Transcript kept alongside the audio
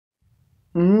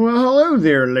Well, hello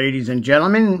there, ladies and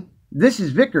gentlemen. This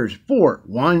is Vickers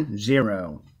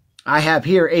 410. I have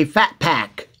here a fat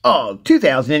pack of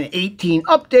 2018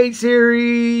 update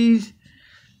series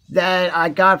that I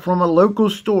got from a local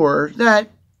store that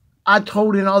I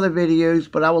told in other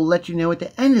videos, but I will let you know at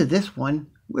the end of this one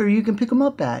where you can pick them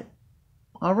up at.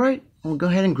 All right, we'll go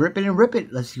ahead and grip it and rip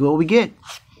it. Let's see what we get.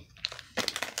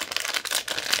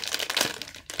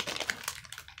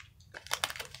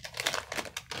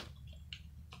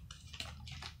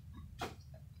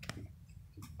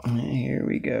 And here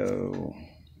we go.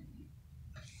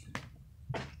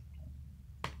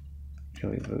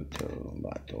 Joey Voto,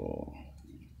 Bato,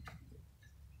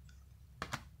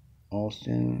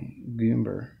 Austin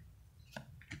Goomber.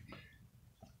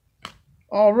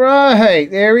 All right,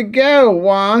 there we go.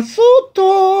 Juan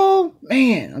Soto.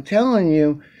 Man, I'm telling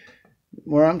you,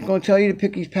 where I'm going to tell you to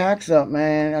pick these packs up,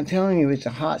 man. I'm telling you, it's a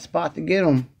hot spot to get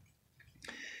them.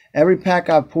 Every pack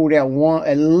I pulled out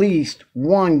at least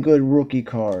one good rookie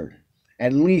card.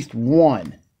 At least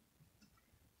one.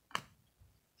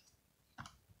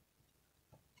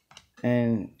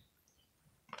 And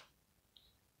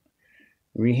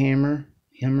Hammer,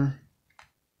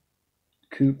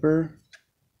 Cooper,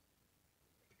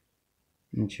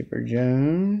 and Chipper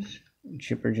Jones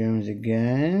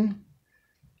again.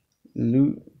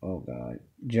 Oh God,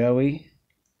 Joey.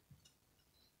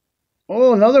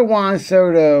 Oh, another Juan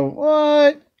Soto.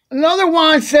 What? Another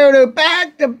Juan Soto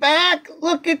back to back.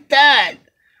 Look at that.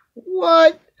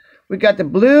 What? We got the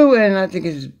blue and I think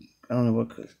it's, I don't know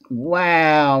what.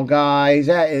 Wow, guys,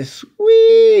 that is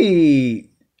sweet.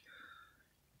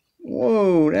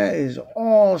 Whoa, that is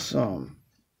awesome.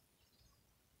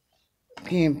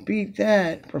 Can't beat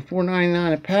that for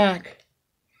 $4.99 a pack.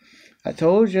 I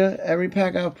told you, every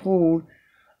pack I pulled,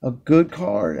 a good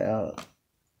card out.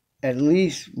 At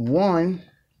least one.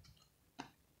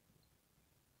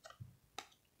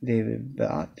 David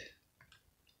Bott.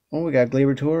 Oh, we got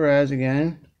gleyber Torres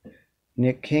again.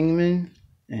 Nick Kingman.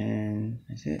 And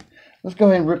that's it. Let's go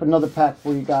ahead and rip another pack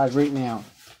for you guys right now.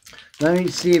 Let me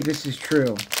see if this is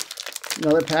true.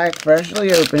 Another pack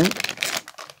freshly opened.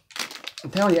 I'm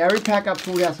telling you, every pack I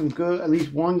pulled out some good, at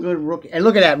least one good rookie. And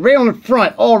look at that, right on the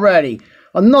front already.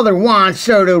 Another Juan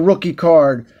Soto rookie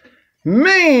card.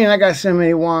 Man, I got so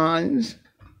many Juans.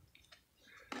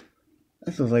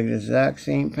 This looks like the exact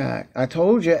same pack. I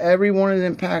told you, every one of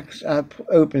them packs I've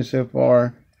opened so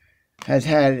far has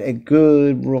had a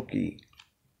good rookie.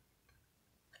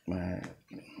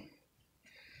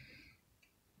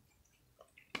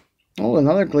 Oh,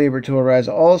 another gleyber Torres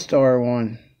All-Star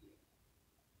one.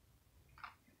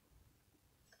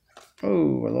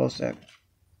 Oh, I lost that.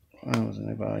 I wasn't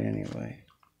anybody anyway.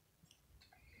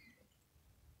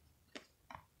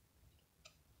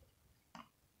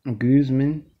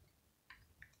 Guzman.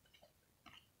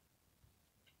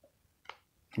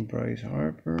 Bryce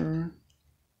Harper.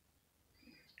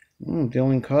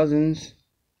 Dylan Cousins.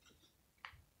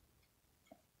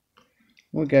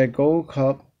 We got a gold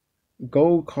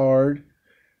card.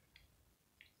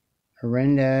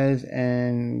 Hernandez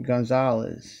and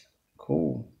Gonzalez.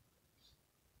 Cool.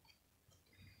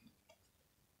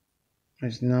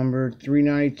 It's number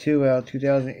 392 out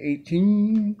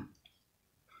 2018.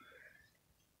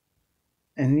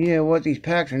 And yeah, what these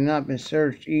packs have not been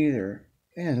searched either.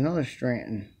 Yeah, there's another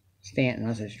Stanton.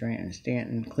 I said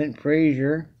Stanton. Clint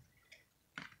Frazier.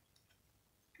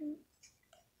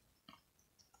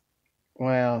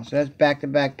 Wow, so that's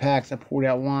back-to-back packs. I pulled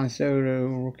out Juan Soto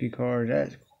rookie cards.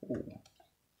 That's cool.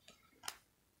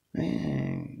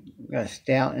 Man, we got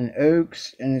Stout and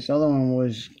Oaks, and this other one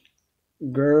was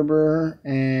Gerber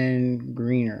and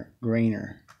Grainer.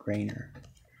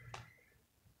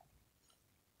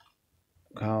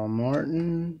 Kyle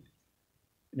Martin,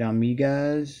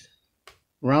 Dominguez,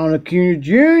 Ronald Acuna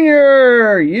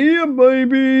Jr. Yeah,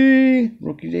 baby.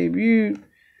 Rookie debut.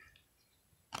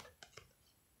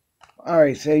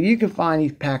 Alright, so you can find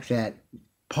these packs at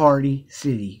Party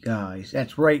City, guys.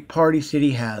 That's right, Party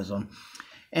City has them.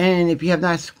 And if you have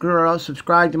not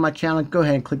subscribed to my channel, go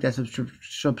ahead and click that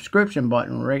subscription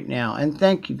button right now. And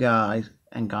thank you, guys,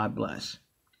 and God bless.